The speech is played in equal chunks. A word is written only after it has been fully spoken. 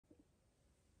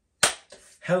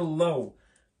Hello,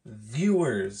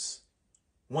 viewers.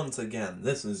 Once again,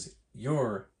 this is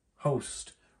your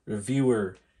host,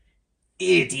 reviewer,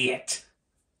 idiot,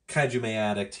 Kaijume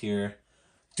Addict here,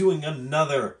 doing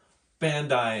another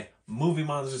Bandai Movie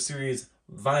Monster Series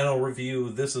vinyl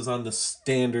review. This is on the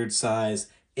standard size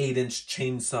 8-inch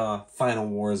chainsaw Final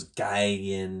Wars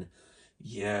Gigan.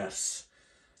 Yes,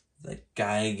 the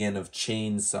Gigan of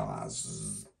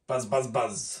chainsaws. Buzz, buzz,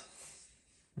 buzz.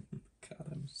 God,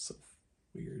 I'm so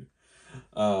weird.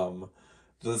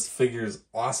 This figure is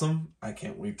awesome. I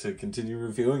can't wait to continue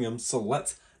reviewing him. So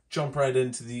let's jump right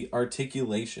into the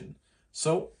articulation.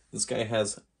 So this guy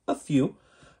has a few.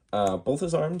 Both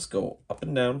his arms go up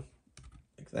and down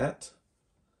like that.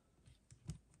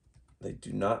 They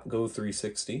do not go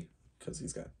 360 because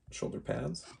he's got shoulder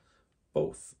pads.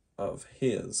 Both of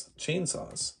his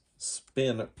chainsaws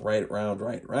spin right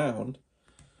round.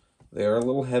 They are a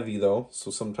little heavy though,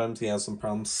 so sometimes he has some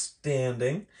problems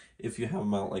standing if you have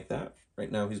him out like that. Right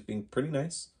now he's being pretty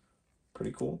nice,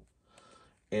 pretty cool.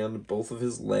 And both of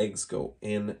his legs go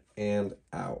in and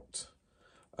out.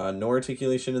 No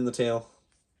articulation in the tail.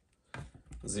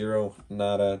 Zero,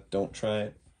 nada, don't try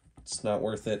it. It's not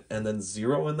worth it. And then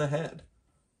 0 in the head.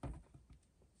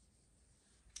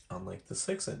 Unlike the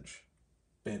 6-inch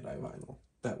Bandai vinyl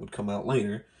that would come out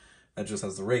later, that just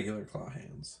has the regular claw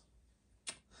hands.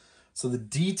 So the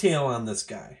detail on this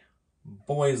guy,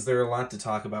 boy, is there a lot to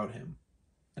talk about him.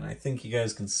 And I think you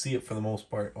guys can see it for the most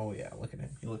part. Oh yeah, look at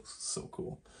him. He looks so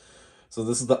cool. So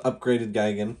this is the upgraded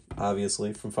Gigan,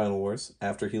 obviously, from Final Wars,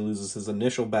 after he loses his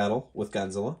initial battle with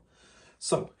Godzilla.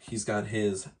 So he's got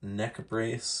his neck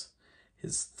brace,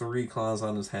 his 3 claws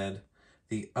on his head,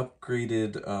 the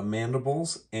upgraded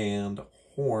mandibles and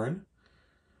horn.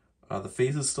 The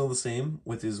face is still the same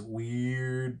with his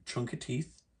weird chunk of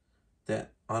teeth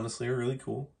that honestly are really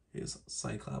cool. His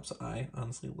Cyclops eye,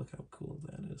 honestly, look how cool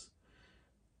that is.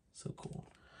 So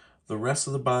cool. The rest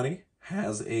of the body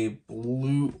has a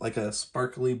blue, like a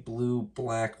sparkly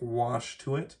blue-black wash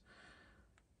to it,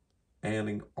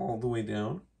 and all the way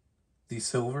down. The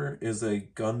silver is a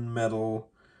gunmetal.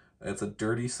 It's a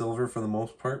dirty silver for the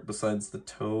most part, besides the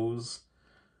toes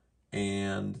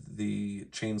and the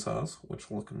chainsaws,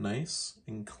 which look nice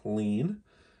and clean,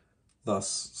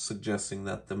 thus suggesting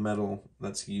that the metal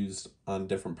that's used on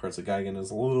different parts of Gigan is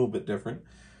a little bit different.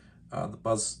 The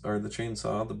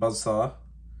buzzsaw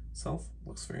itself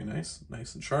looks very nice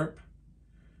and sharp.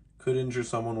 Could injure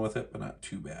someone with it, but not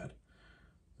too bad.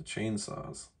 The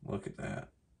chainsaws, look at that.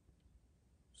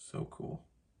 So cool.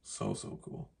 So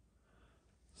cool.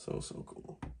 So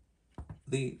cool.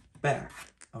 The back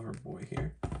of our boy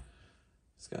here.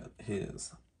 He's got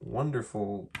his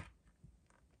wonderful,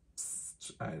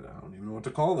 I don't even know what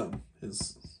to call them.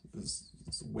 His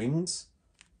wings,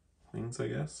 I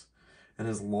guess. And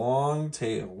his long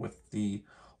tail with the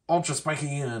ultra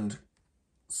spiky end.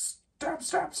 Stab.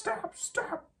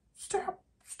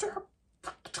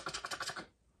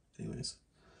 Anyways,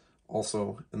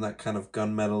 also in that kind of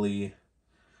gunmetal-y,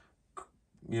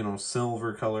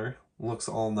 silver color. Looks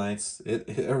all nice. It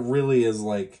really is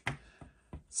like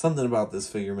something about this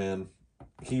figure, man.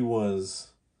 He was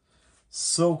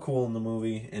so cool in the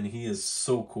movie, and he is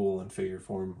so cool in figure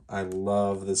form. I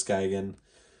love this guy again.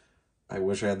 I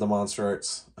wish I had the Monster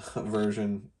Arts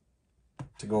version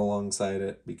to go alongside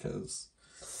it because,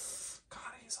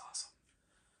 God, he's awesome.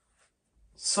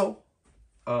 So,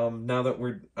 now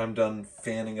that I'm done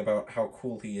fanning about how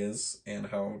cool he is and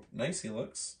how nice he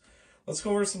looks, let's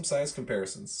go over some size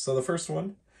comparisons. So the first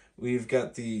one, we've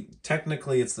got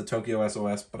technically it's the Tokyo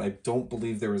SOS, but I don't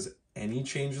believe there was any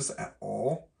changes at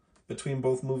all between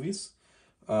both movies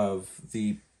of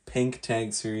the pink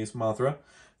tag series Mothra.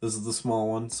 This is the small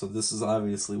one, so this is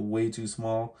obviously way too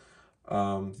small.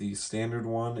 The standard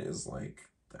one is like,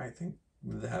 I think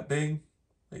that big.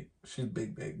 Like, she's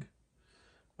big.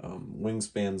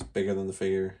 Wingspan's bigger than the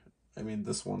figure. I mean,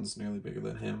 this one's nearly bigger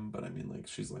than him, but I mean, like,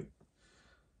 she's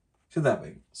that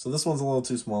big. So this one's a little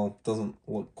too small. Doesn't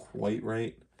look quite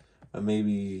right.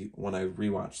 Maybe when I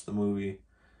rewatched the movie,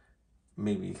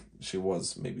 maybe she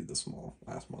was this small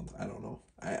last month. I don't know.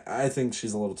 I think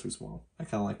she's a little too small. I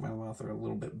kind of like my Mothra a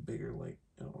little bit bigger, like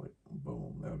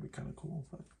boom. That would be kind of cool.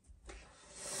 But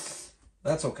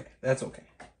that's okay. That's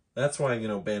why,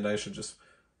 Bandai should just,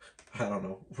 I don't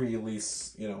know,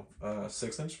 release, a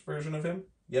 6-inch version of him.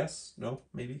 Yes, no,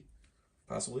 maybe,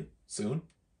 possibly, soon,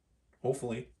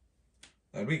 hopefully.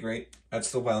 That'd be great. I'd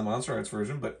still buy the Monster Arts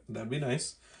version, but that'd be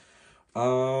nice.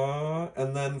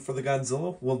 And then for the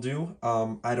Godzilla, we'll do,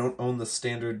 I don't own the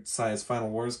standard size Final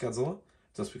Wars Godzilla,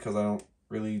 just because I don't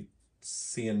really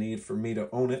see a need for me to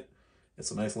own it.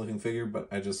 It's a nice looking figure, but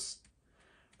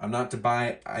I'm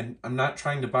not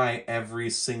trying to buy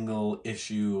every single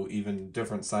issue, even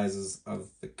different sizes of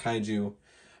the kaiju.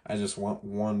 I just want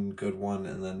one good one,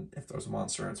 and then if there's a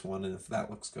monster, it's one, and if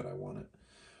that looks good, I want it.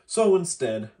 So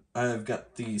instead, I've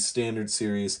got the standard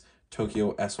series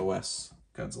Tokyo SOS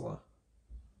Godzilla,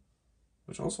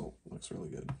 which also looks really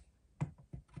good.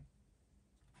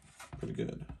 Pretty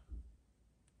good.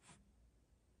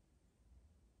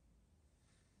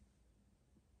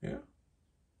 Yeah.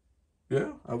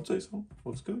 Yeah, I would say so.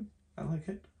 Looks good. I like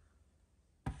it.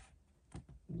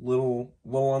 Little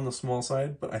on the small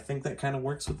side, but I think that kind of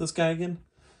works with this guy again.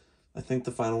 I think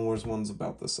the Final Wars one's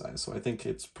about this size, so I think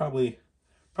it's probably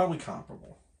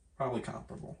comparable. Probably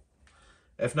comparable.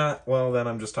 If not, well, then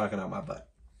I'm just talking out my butt.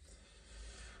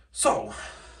 So,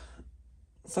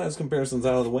 size comparisons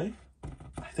out of the way.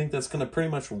 I think that's going to pretty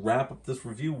much wrap up this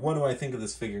review. What do I think of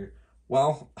this figure?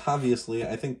 Well, obviously,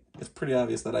 I think it's pretty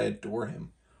obvious that I adore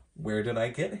him. Where did I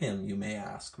get him, you may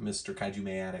ask, Mr. Kaiju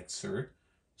Addict, sir?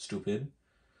 Stupid.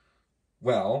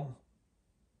 Well,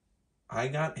 I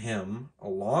got him a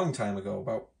long time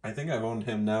ago. I think I've owned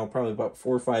him now probably about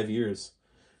 4 or 5 years.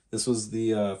 This was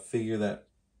the figure that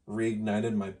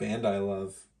reignited my Bandai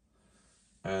love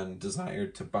and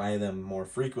desired to buy them more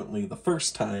frequently the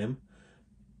first time,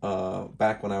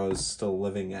 back when I was still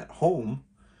living at home.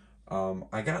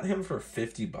 I got him for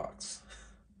 $50.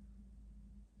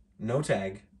 No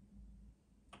tag,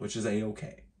 which is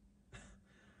A-okay.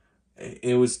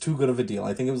 It was too good of a deal.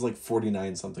 I think it was like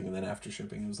 49 something, and then after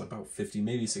shipping it was about 50,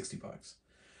 maybe $60.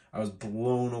 I was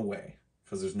blown away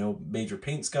because there's no major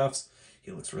paint scuffs.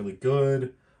 He looks really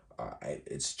good.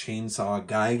 It's Chainsaw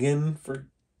Gigan, for,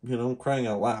 crying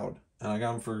out loud. And I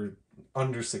got him for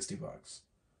under $60.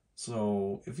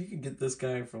 So if you can get this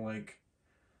guy for like,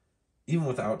 even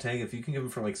without tag, if you can get him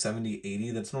for like 70, 80,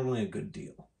 that's normally a good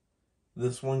deal.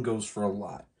 This one goes for a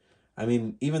lot. I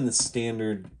mean, even the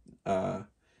standard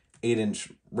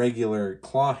 8-inch regular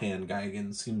claw hand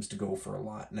Gigan seems to go for a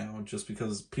lot now, just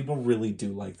because people really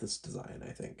do like this design,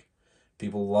 I think.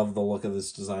 People love the look of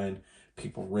this design.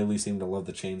 People really seem to love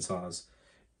the chainsaws.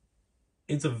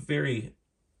 It's a very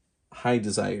high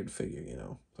desired figure,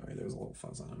 Sorry, there was a little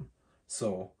fuzz on him.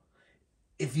 So,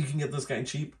 if you can get this guy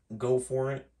cheap, go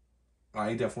for it.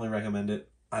 I definitely recommend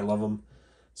it. I love him.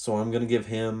 So I'm going to give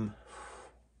him...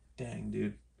 Dang,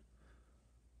 dude.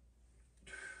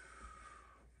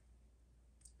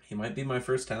 He might be my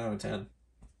first 10 out of 10.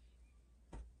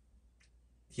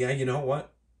 Yeah, you know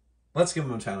what? Let's give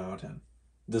him a 10 out of 10.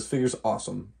 This figure's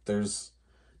awesome. There's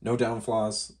no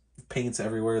downflaws. Paint's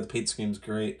everywhere. The paint scheme's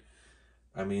great.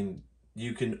 I mean,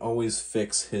 you can always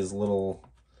fix his little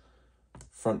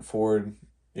front forward,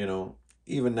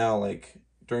 Even now, like,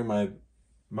 during my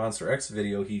Monster X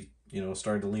video, he,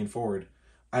 started to lean forward.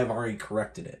 I've already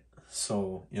corrected it.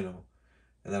 So,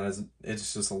 and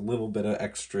it's just a little bit of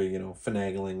extra,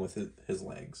 finagling with his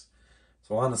legs.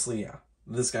 So honestly, yeah,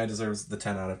 this guy deserves the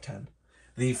 10 out of 10.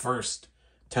 The first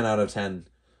 10 out of 10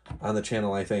 on the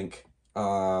channel, I think.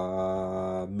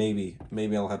 Maybe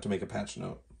I'll have to make a patch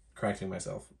note correcting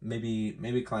myself.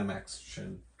 Maybe Climax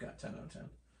Shin got 10 out of 10.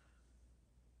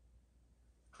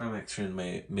 Climax Shin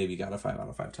maybe got a 5 out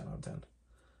of 5, 10 out of 10.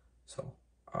 So,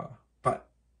 but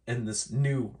in this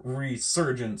new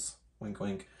resurgence, wink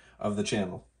wink, of the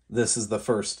channel, this is the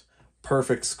first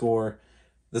perfect score.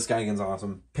 This Gigan's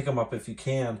awesome. Pick him up if you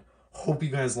can. Hope you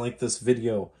guys liked this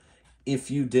video. If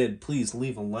you did, please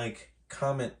leave a like,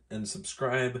 comment, and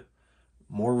subscribe.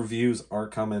 More reviews are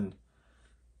coming.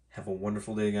 Have a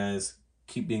wonderful day, guys.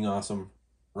 Keep being awesome.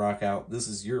 Rock out. This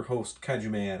is your host,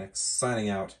 Kaiju Addict, signing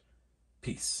out.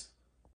 Peace.